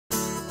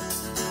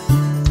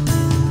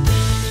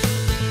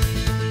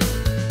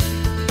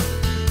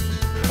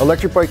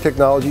Electric bike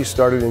technology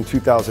started in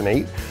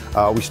 2008.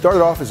 We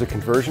started off as a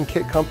conversion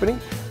kit company,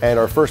 and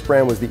our first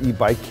brand was the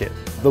e-bike kit.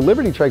 The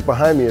Liberty Trike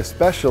behind me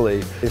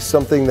especially is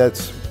something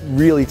that's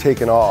really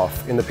taken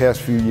off in the past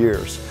few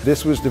years.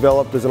 This was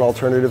developed as an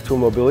alternative to a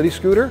mobility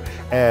scooter,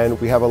 and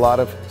we have a lot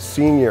of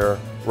senior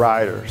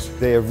riders.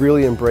 They have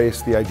really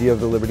embraced the idea of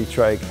the Liberty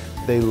Trike.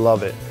 They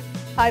love it.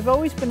 I've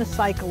always been a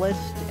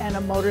cyclist and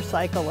a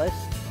motorcyclist,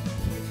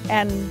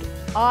 and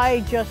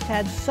I just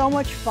had so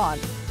much fun.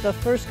 The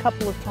first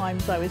couple of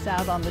times I was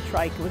out on the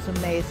Trike, it was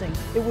amazing.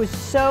 It was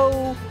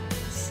so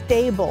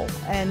stable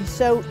and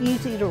so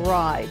easy to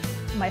ride.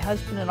 My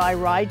husband and I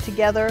ride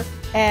together,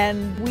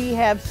 and we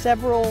have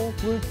several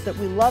routes that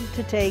we love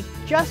to take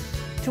just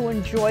to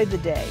enjoy the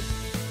day.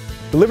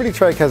 The Liberty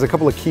Trike has a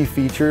couple of key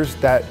features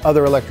that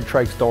other electric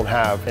trikes don't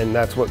have, and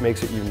that's what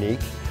makes it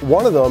unique.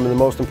 One of them, and the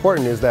most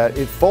important, is that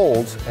it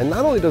folds, and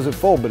not only does it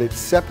fold, but it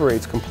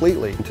separates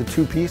completely into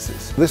two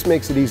pieces. This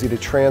makes it easy to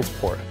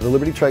transport. The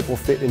Liberty Trike will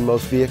fit in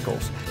most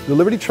vehicles. The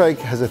Liberty Trike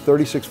has a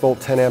 36-volt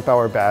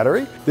 10-amp-hour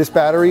battery. This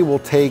battery will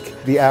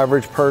take the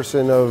average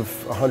person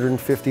of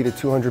 150 to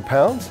 200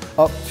 pounds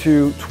up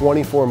to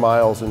 24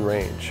 miles in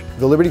range.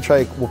 The Liberty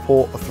Trike will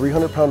pull a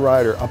 300-pound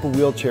rider up a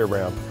wheelchair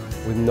ramp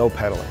with no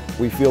pedaling.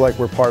 We feel like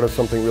we're part of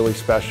something really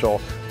special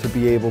to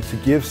be able to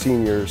give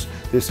seniors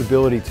this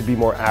ability to be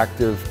more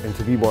active and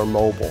to be more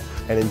mobile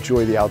and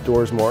enjoy the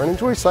outdoors more and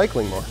enjoy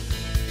cycling more.